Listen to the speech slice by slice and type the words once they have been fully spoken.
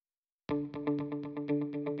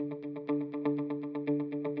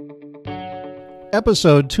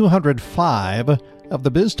Episode 205 of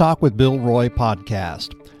the Biz Talk with Bill Roy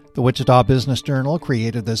podcast. The Wichita Business Journal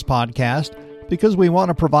created this podcast because we want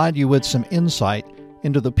to provide you with some insight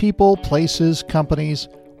into the people, places, companies,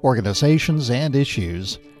 organizations, and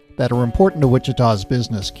issues that are important to Wichita's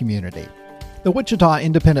business community. The Wichita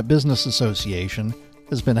Independent Business Association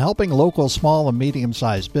has been helping local small and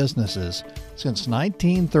medium-sized businesses since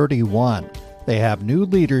 1931. They have new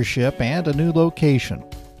leadership and a new location.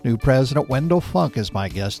 New President Wendell is my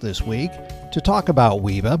guest this week to talk about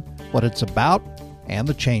WIBA, what it's about, and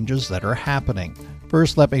the changes that are happening.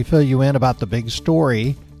 First, let me fill you in about the big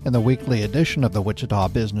story in the weekly edition of the Wichita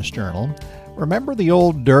Business Journal. Remember the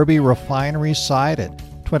old Derby refinery site at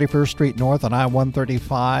 21st Street North on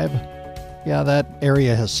I-135? Yeah, that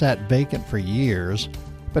area has sat vacant for years,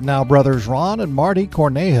 but now brothers Ron and Marty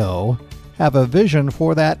Cornejo have a vision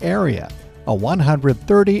for that area. A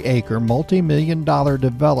 130-acre, multi-million-dollar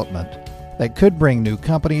development that could bring new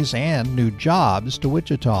companies and new jobs to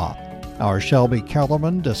Wichita. Our Shelby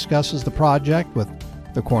Kellerman discusses the project with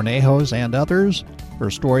the Cornejos and others. Her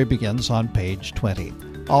story begins on page 20.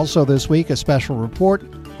 Also this week, a special report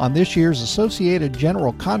on this year's Associated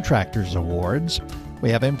General Contractors Awards. We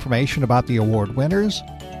have information about the award winners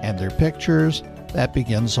and their pictures. That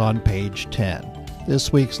begins on page 10.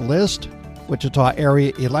 This week's list: Wichita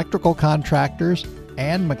area electrical contractors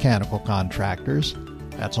and mechanical contractors.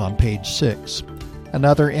 That's on page 6.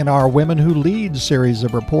 Another in our Women Who Lead series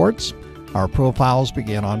of reports. Our profiles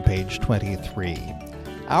begin on page 23.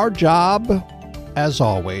 Our job, as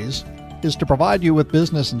always, is to provide you with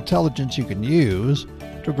business intelligence you can use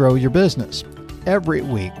to grow your business. Every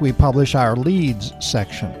week we publish our leads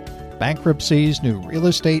section: bankruptcies, new real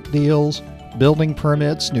estate deals, building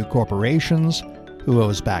permits, new corporations, who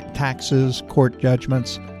owes back taxes, court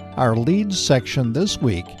judgments. Our leads section this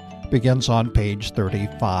week begins on page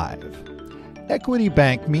 35. Equity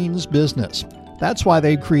Bank means business. That's why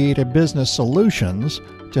they created Business Solutions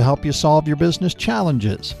to help you solve your business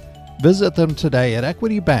challenges. Visit them today at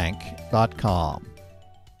equitybank.com.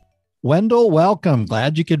 Wendell, welcome.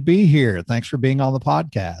 Glad you could be here. Thanks for being on the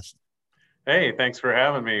podcast. Hey, thanks for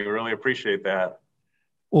having me. Really appreciate that.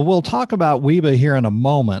 Well, we'll talk about WIBA here in a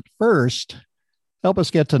moment. First, help us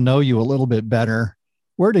get to know you a little bit better.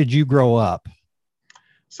 Where did you grow up?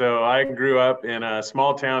 So I grew up in a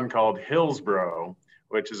small town called Hillsboro,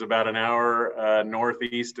 which is about an hour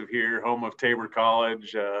northeast of here, home of Tabor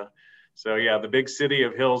College. The big city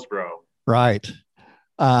of Hillsboro. Right.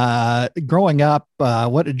 Growing up,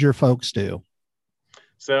 what did your folks do?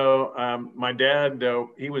 So my dad,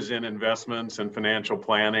 he was in investments and financial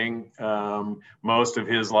planning. Most of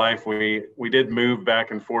his life, we did move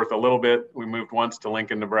back and forth a little bit. We moved once to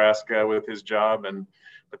Lincoln, Nebraska with his job,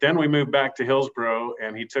 but then we moved back to Hillsboro,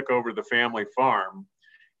 and he took over the family farm.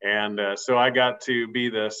 And so I got to be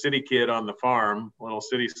the city kid on the farm, a little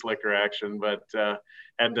city slicker action, but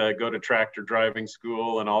had to go to tractor driving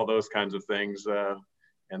school and all those kinds of things.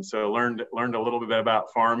 And so learned a little bit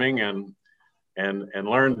about farming and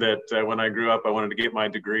learned that when I grew up, I wanted to get my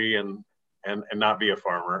degree and not be a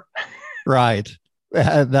farmer. Right.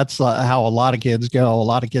 That's how a lot of kids go. A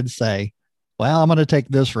lot of kids say, well, I'm going to take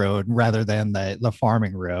this road rather than the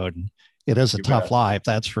farming road. It is a tough life,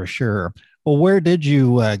 that's for sure. Well, where did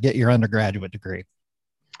you get your undergraduate degree?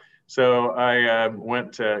 So I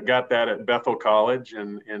got that at Bethel College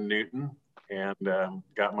in Newton, and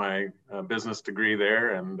got my business degree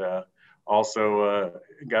there, and also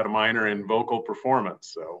got a minor in vocal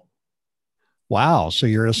performance. So, wow. So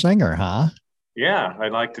you're a singer, huh? Yeah,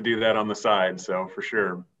 I'd like to do that on the side. So for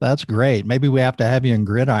sure. That's great. Maybe we have to have you in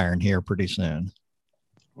Gridiron here pretty soon.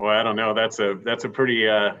 Well, I don't know. That's a pretty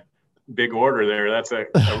big order there. That's a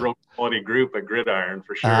real quality group at Gridiron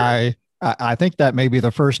for sure. I think that may be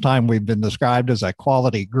the first time we've been described as a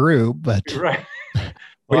quality group, but right.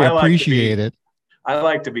 We appreciate it. I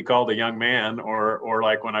like to be called a young man, or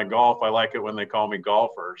like when I golf, I like it when they call me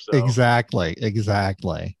golfer. So Exactly.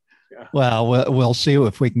 Yeah. Well, we'll see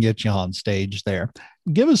if we can get you on stage there.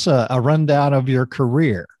 Give us a rundown of your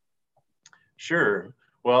career. Sure.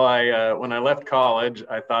 Well, when I left college,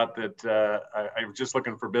 I thought that I was just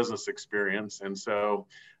looking for business experience. And so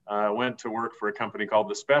I went to work for a company called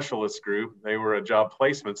the Specialist Group. They were a job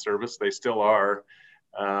placement service. They still are.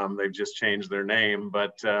 They've just changed their name.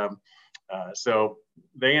 But so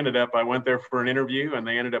I went there for an interview, and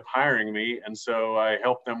they ended up hiring me. And so I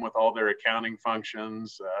helped them with all their accounting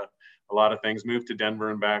functions, a lot of things, moved to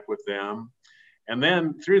Denver and back with them. And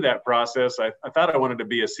then through that process, I thought I wanted to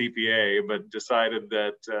be a CPA, but decided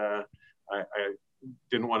that I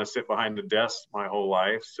didn't want to sit behind a desk my whole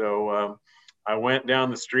life. So I went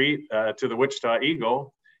down the street to the Wichita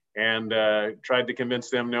Eagle and tried to convince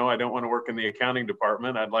them, no, I don't want to work in the accounting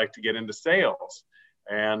department. I'd like to get into sales.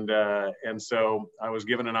 And so I was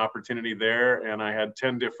given an opportunity there, and I had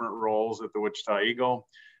 10 different roles at the Wichita Eagle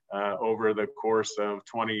over the course of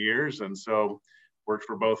 20 years. And so worked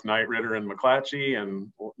for both Knight Ridder and McClatchy,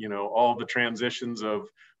 and, you know, all the transitions of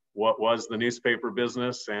what was the newspaper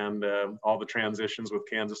business, and all the transitions with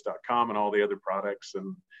Kansas.com and all the other products,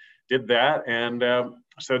 and did that. And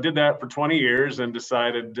so did that for 20 years and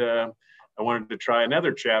decided I wanted to try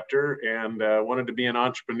another chapter, and wanted to be an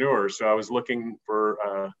entrepreneur. So I was looking for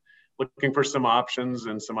some options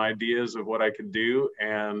and some ideas of what I could do.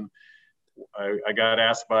 And I got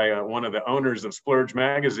asked by one of the owners of Splurge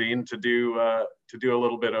magazine to do a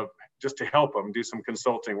little bit of, just to help them do some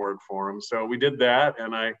consulting work for them. So we did that,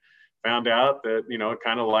 and I found out that, you know,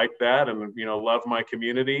 kind of liked that, and, you know, loved my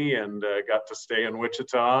community, and got to stay in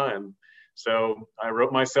Wichita. And so I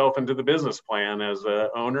wrote myself into the business plan as a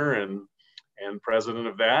owner and president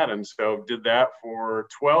of that. And so did that for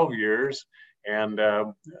 12 years, and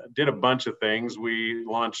did a bunch of things. We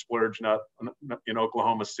launched Splurge in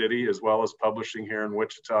Oklahoma City, as well as publishing here in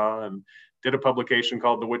Wichita, and did a publication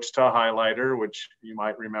called the Wichita Highlighter, which you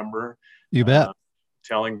might remember. You bet.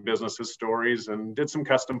 Telling businesses stories, and did some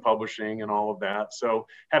custom publishing and all of that. So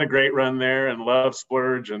had a great run there, and loved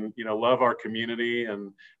Splurge, and, you know, love our community,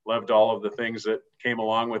 and loved all of the things that came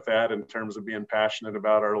along with that in terms of being passionate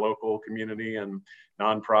about our local community and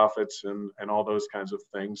nonprofits and all those kinds of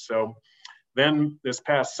things. So then this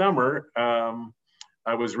past summer,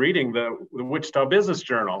 I was reading the Wichita Business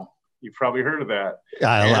Journal. You've probably heard of that.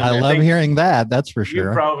 I love hearing that. That's for sure.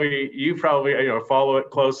 You probably you know, follow it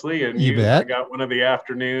closely, and you bet. I got one of the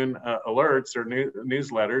afternoon alerts or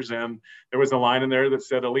newsletters, and there was a line in there that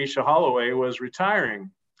said Alicia Holloway was retiring,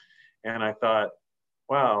 and I thought,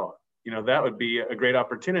 wow, you know, that would be a great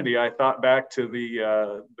opportunity. I thought back to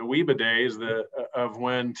the WEBA days of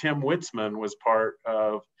when Tim Witzman was part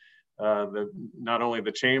of not only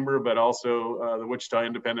the chamber, but also the Wichita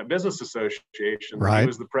Independent Business Association. Right. He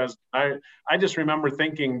was the president. I just remember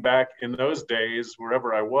thinking back in those days,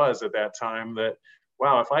 wherever I was at that time, that,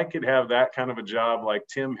 wow, if I could have that kind of a job like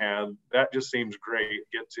Tim had, that just seems great.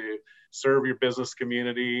 Get to serve your business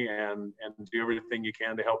community and do everything you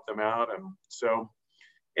can to help them out. And so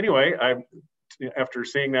anyway, after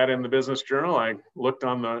seeing that in the Business Journal, I looked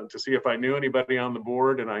to see if I knew anybody on the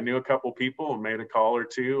board, and I knew a couple people and made a call or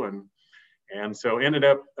two, and so ended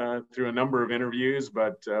up through a number of interviews,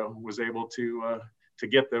 but was able to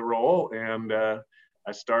get the role. And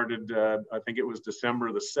I started, I think it was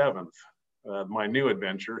December the 7th, my new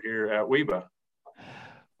adventure here at WEBA.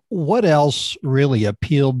 What else really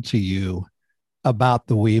appealed to you about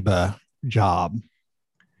the WEBA job?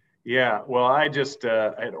 Yeah, well, I just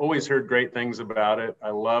had always heard great things about it.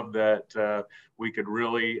 I love that we could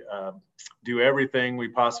really do everything we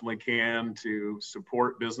possibly can to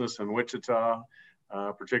support business in Wichita,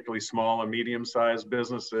 particularly small and medium-sized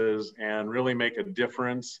businesses, and really make a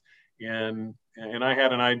difference in. And I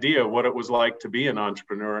had an idea of what it was like to be an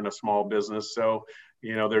entrepreneur in a small business. So,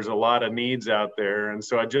 you know, there's a lot of needs out there, and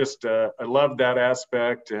so I just I loved that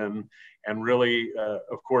aspect, and really,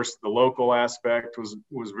 of course, the local aspect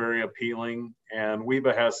was very appealing. And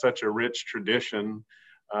WEBA has such a rich tradition,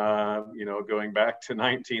 you know, going back to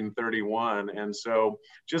 1931. And so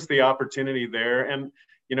just the opportunity there. And,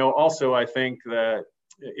 you know, also I think that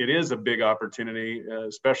it is a big opportunity,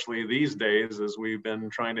 especially these days, as we've been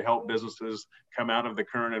trying to help businesses come out of the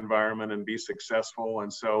current environment and be successful.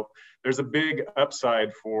 And so there's a big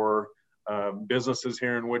upside for businesses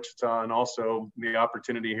here in Wichita, and also the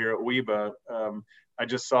opportunity here at WEBA. I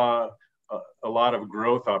just saw a lot of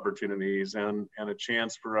growth opportunities and a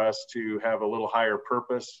chance for us to have a little higher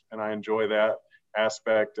purpose, and I enjoy that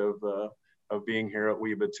aspect of being here at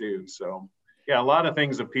WEBA too. So yeah, a lot of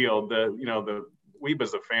things appealed. The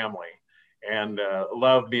WEBA's a family, and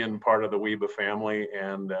love being part of the WEBA family,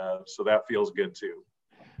 and so that feels good too.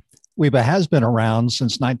 WEBA has been around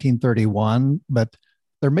since 1931, but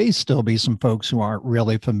there may still be some folks who aren't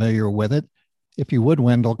really familiar with it. If you would,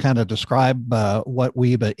 Wendell, kind of describe what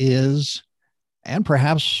WEBA is and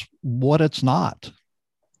perhaps what it's not.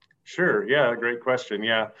 Sure. Yeah. Great question.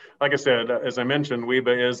 Yeah. Like I said, as I mentioned,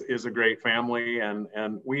 WEBA is a great family, and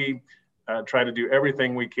we try to do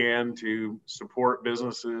everything we can to support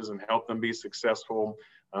businesses and help them be successful.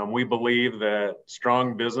 We believe that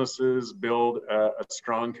strong businesses build a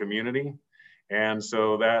strong community. And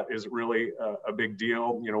so that is really a big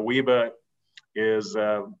deal. You know, WEBA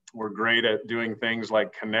we're great at doing things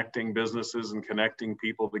like connecting businesses and connecting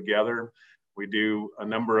people together. We do a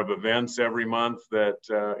number of events every month that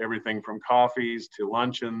everything from coffees to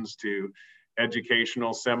luncheons to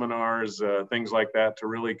educational seminars, things like that, to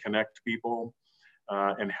really connect people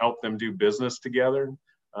and help them do business together.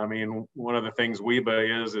 I mean, one of the things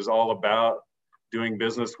WEBA is all about doing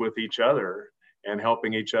business with each other and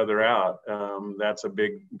helping each other out. That's a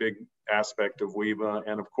big aspect of WEBA,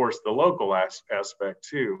 and of course the local aspect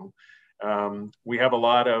too. We have a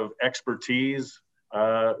lot of expertise,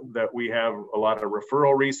 that we have a lot of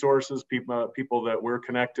referral resources, people that we're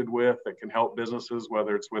connected with that can help businesses,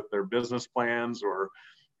 whether it's with their business plans or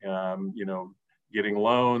getting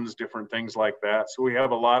loans, different things like that. So we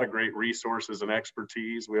have a lot of great resources and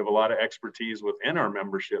expertise. We have a lot of expertise within our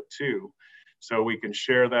membership too. So we can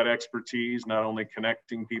share that expertise, not only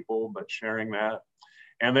connecting people, but sharing that.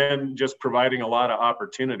 And then just providing a lot of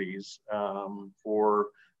opportunities for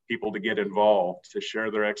people to get involved, to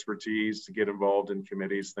share their expertise, to get involved in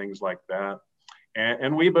committees, things like that.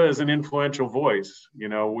 And WEBA is an influential voice.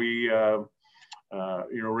 We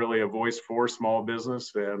really a voice for small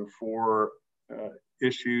business and for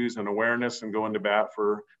issues and awareness, and going to bat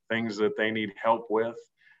for things that they need help with.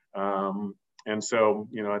 And so,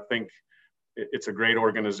 I think it's a great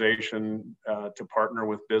organization to partner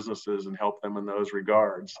with businesses and help them in those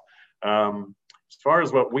regards. As far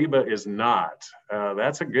as what WEBA is not,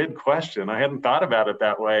 that's a good question. I hadn't thought about it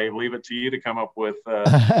that way. Leave it to you to come up with an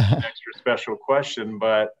extra special question.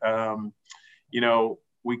 But,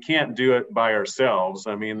 we can't do it by ourselves.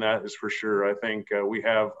 I mean, that is for sure. I think we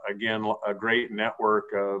have, again, a great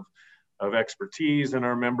network of expertise in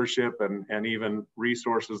our membership and even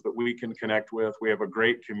resources that we can connect with. We have a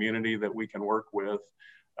great community that we can work with.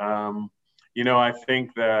 I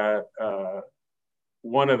think that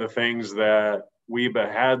one of the things that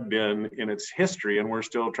WEBA had been in its history, and we're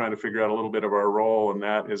still trying to figure out a little bit of our role, and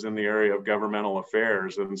that is in the area of governmental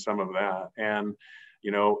affairs and some of that. And,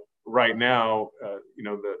 right now,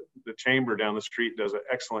 the chamber down the street does an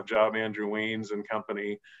excellent job. Andrew Weens and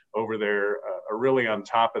company over there are really on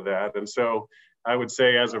top of that. And so I would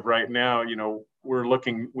say, as of right now, we're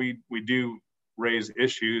looking, we do raise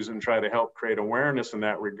issues and try to help create awareness in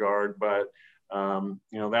that regard. But,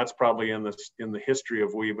 that's probably in the history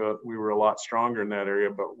of WEBA, we were a lot stronger in that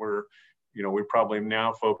area, but we're probably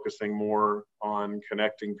now focusing more on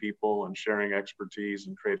connecting people and sharing expertise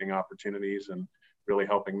and creating opportunities and really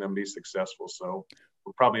helping them be successful. So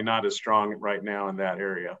we're probably not as strong right now in that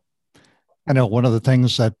area. I know one of the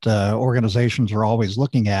things that organizations are always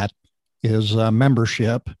looking at is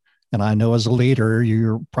membership. And I know as a leader,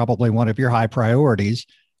 you're probably one of your high priorities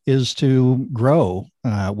is to grow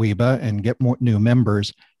WEBA and get more new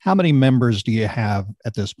members. How many members do you have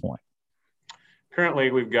at this point?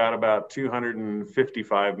 Currently, we've got about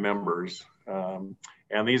 255 members.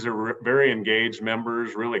 And these are very engaged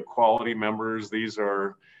members, really quality members. These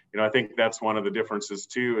are, I think that's one of the differences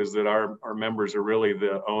too, is that our members are really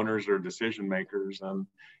the owners or decision makers.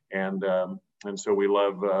 And so we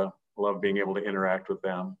love being able to interact with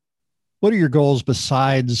them. What are your goals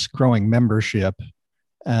besides growing membership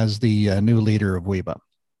as the new leader of WEBA?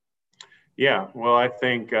 Yeah, well, I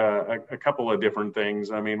think a couple of different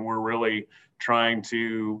things. I mean, we're really trying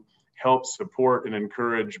to help support and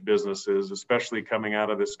encourage businesses, especially coming out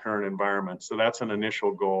of this current environment. So that's an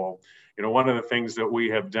initial goal. One of the things that we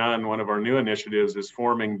have done, one of our new initiatives, is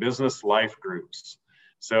forming business life groups.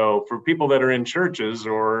 So for people that are in churches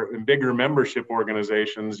or in bigger membership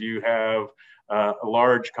organizations, you have a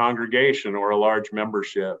large congregation or a large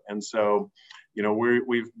membership. And so,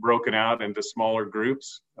 we've broken out into smaller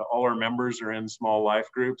groups. All our members are in small life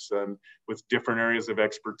groups and with different areas of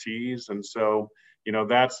expertise. And so,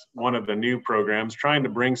 that's one of the new programs, trying to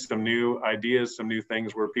bring some new ideas, some new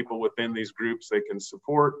things where people within these groups, they can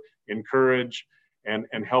support, encourage, and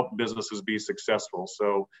help businesses be successful.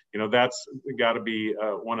 So, that's got to be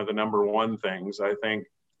one of the number one things I think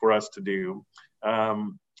for us to do.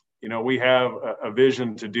 We have a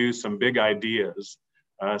vision to do some big ideas,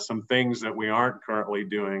 some things that we aren't currently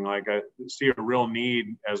doing. Like I see a real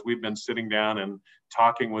need as we've been sitting down and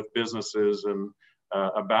talking with businesses and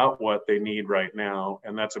about what they need right now.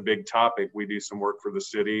 And that's a big topic. We do some work for the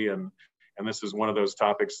city, and this is one of those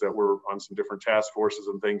topics that we're on some different task forces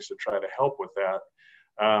and things to try to help with that.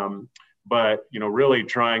 But, really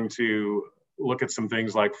trying to look at some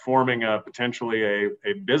things like forming potentially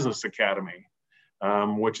a business academy,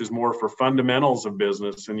 which is more for fundamentals of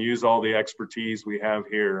business and use all the expertise we have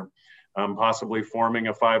here. Possibly forming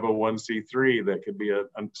a 501c3 that could be a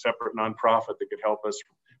separate nonprofit that could help us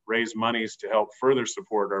raise monies to help further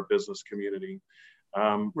support our business community.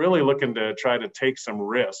 Really looking to try to take some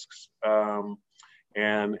risks.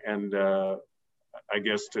 And I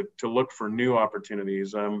guess, to look for new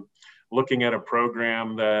opportunities. I'm looking at a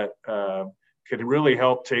program that could really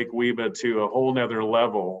help take WEBA to a whole nother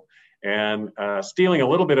level, and stealing a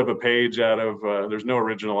little bit of a page out of there's no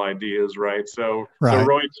original ideas, right? So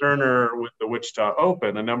Roy Turner with the Wichita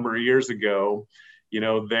Open a number of years ago,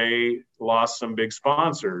 they lost some big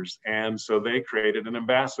sponsors, and so they created an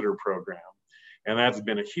ambassador program. And that's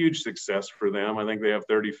been a huge success for them. I think they have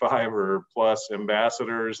 35 or plus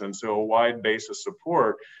ambassadors, and so a wide base of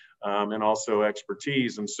support and also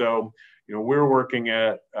expertise. And so, we're working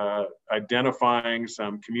at identifying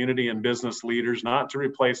some community and business leaders, not to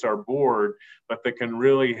replace our board, but that can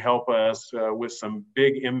really help us with some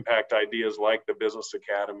big impact ideas like the Business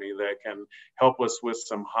Academy that can help us with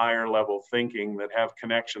some higher level thinking that have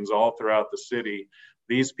connections all throughout the city.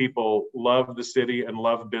 These people love the city and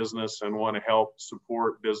love business and want to help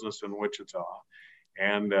support business in Wichita.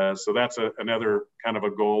 And so that's another kind of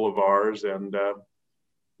a goal of ours. And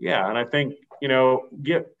and I think,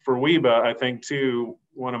 for WEBA, I think too,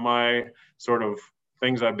 one of my sort of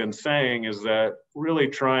things I've been saying is that really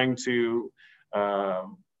trying to,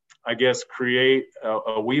 create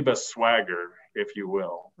a WEBA swagger, if you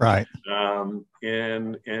will. Right.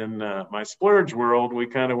 In my Splurge world, we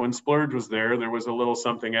kind of, when Splurge was there was a little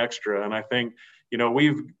something extra. And I think,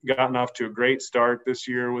 we've gotten off to a great start this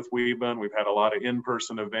year with WEBA, and we've had a lot of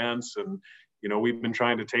in-person events, and we've been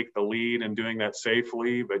trying to take the lead and doing that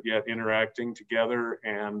safely, but yet interacting together.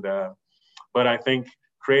 And but I think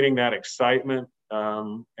creating that excitement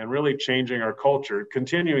and really changing our culture,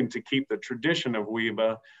 continuing to keep the tradition of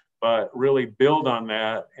WEBA, but really build on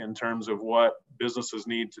that in terms of what businesses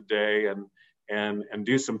need today and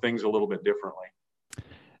do some things a little bit differently.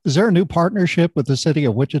 Is there a new partnership with the city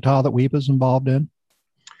of Wichita that WEBA is involved in?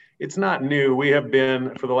 It's not new. We have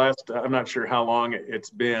been for the last, I'm not sure how long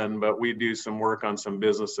it's been, but we do some work on some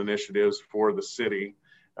business initiatives for the city,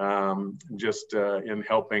 in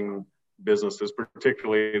helping businesses,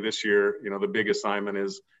 particularly this year. The big assignment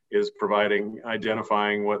is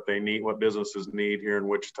identifying what they need, what businesses need here in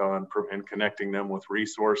Wichita, and connecting them with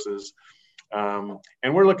resources.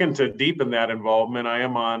 And we're looking to deepen that involvement. I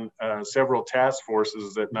am on several task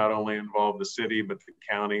forces that not only involve the city, but the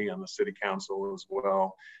county and the city council as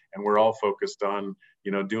well. And we're all focused on,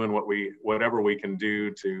 doing whatever we can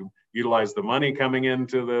do to utilize the money coming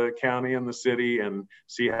into the county and the city, and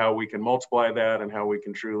see how we can multiply that and how we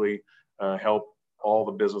can truly help all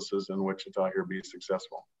the businesses in Wichita here be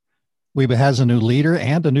successful. WEBA has a new leader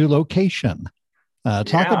and a new location.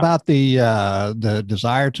 Talk about the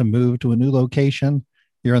desire to move to a new location.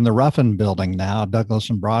 You're in the Ruffin building now, Douglas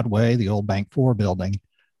and Broadway, the old Bank 4 building.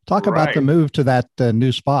 Talk about the move to that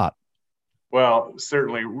new spot. Well,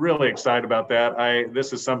 certainly really excited about that.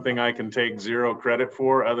 This is something I can take zero credit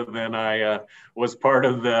for, other than I was part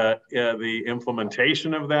of the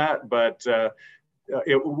implementation of that. But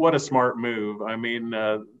what a smart move. I mean,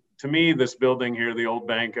 to me, this building here, the old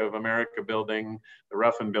Bank of America building, the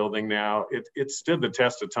Ruffin building now, it stood the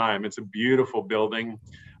test of time. It's a beautiful building.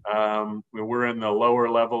 We're in the lower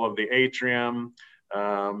level of the atrium.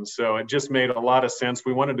 So it just made a lot of sense.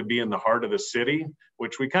 We wanted to be in the heart of the city,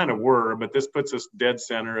 which we kind of were, but this puts us dead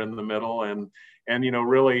center in the middle. And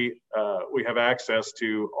really, we have access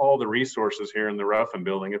to all the resources here in the Ruffin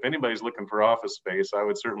building. If anybody's looking for office space, I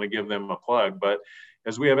would certainly give them a plug. But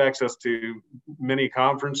as we have access to many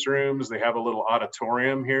conference rooms, they have a little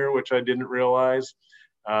auditorium here, which I didn't realize.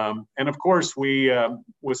 And of course, we,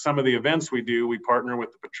 with some of the events we do, we partner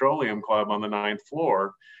with the Petroleum Club on the 9th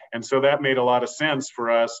floor. And so that made a lot of sense for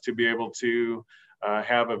us to be able to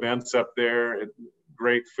have events up there.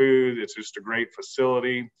 Great food. It's just a great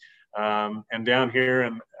facility. And down here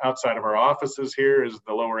and outside of our offices here is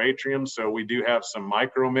the lower atrium. So we do have some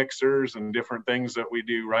micro mixers and different things that we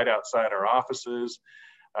do right outside our offices.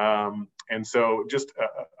 And so just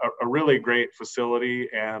a really great facility.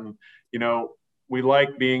 And, we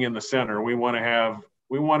like being in the center. We want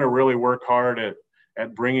to really work hard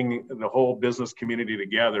at bringing the whole business community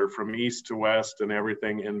together from east to west and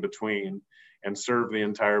everything in between, and serve the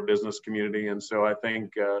entire business community. And so I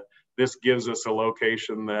think this gives us a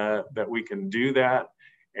location that we can do that.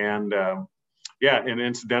 And and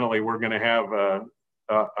incidentally, we're going to have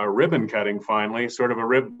a ribbon cutting finally, sort of a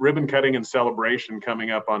ribbon cutting and celebration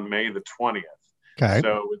coming up on May the 20th. Okay.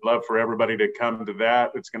 So we'd love for everybody to come to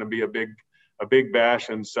that. It's going to be a big bash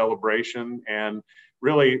and celebration. And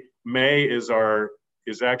really, May is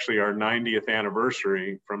actually our 90th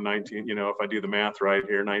anniversary from if I do the math right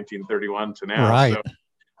here, 1931 to now. Right.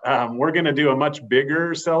 So we're going to do a much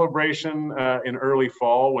bigger celebration in early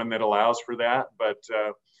fall when that allows for that. But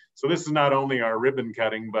so this is not only our ribbon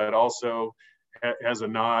cutting, but also has a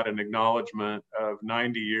nod and acknowledgement of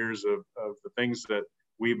 90 years of the things that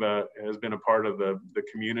WEBA has been a part of the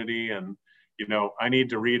community. And, I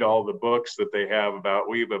need to read all the books that they have about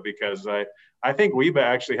WEBA, because I think WEBA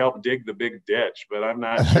actually helped dig the big ditch, but I'm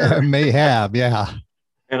not sure. May have, yeah.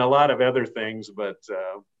 And a lot of other things. But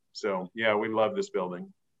so, yeah, we love this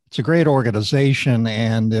building. It's a great organization.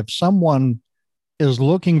 And if someone is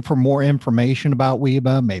looking for more information about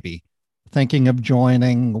WEBA, maybe thinking of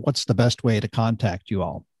joining, what's the best way to contact you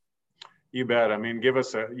all? You bet. I mean, you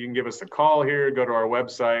can give us a call here, go to our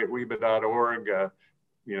website, weba.org,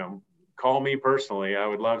 call me personally. I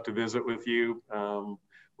would love to visit with you.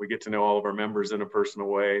 We get to know all of our members in a personal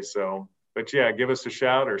way. So, but yeah, give us a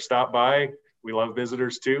shout or stop by. We love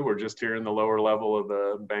visitors too. We're just here in the lower level of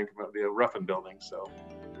the the Ruffin building. So,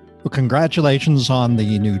 well, congratulations on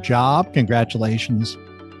the new job. Congratulations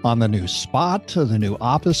on the new spot, the new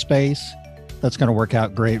office space. That's going to work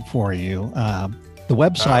out great for you. The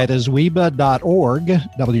website is weba.org,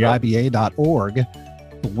 WIBA.org.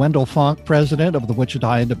 Wendell Funk, president of the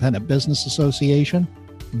Wichita Independent Business Association.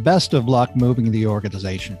 Best of luck moving the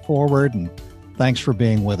organization forward, and thanks for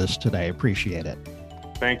being with us today. Appreciate it.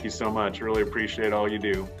 Thank you so much. Really appreciate all you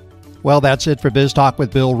do. Well, that's it for Biz Talk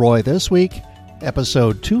with Bill Roy this week,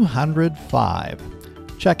 episode 205.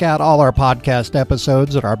 Check out all our podcast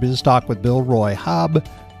episodes at our Biz Talk with Bill Roy hub.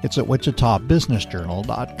 It's at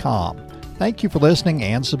wichitabusinessjournal.com. Thank you for listening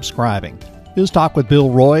and subscribing. Biz Talk with Bill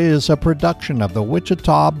Roy is a production of the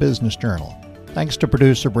Wichita Business Journal. Thanks to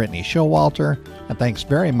producer Brittany Showalter, and thanks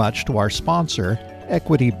very much to our sponsor,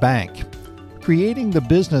 Equity Bank. Creating the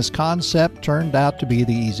business concept turned out to be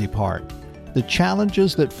the easy part. The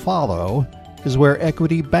challenges that follow is where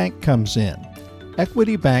Equity Bank comes in.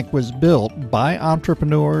 Equity Bank was built by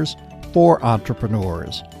entrepreneurs for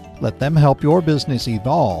entrepreneurs. Let them help your business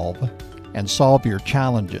evolve and solve your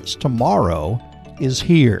challenges. Tomorrow is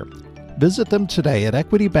here. Visit them today at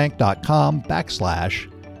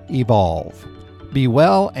equitybank.com/evolve. Be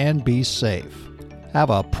well and be safe.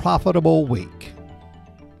 Have a profitable week.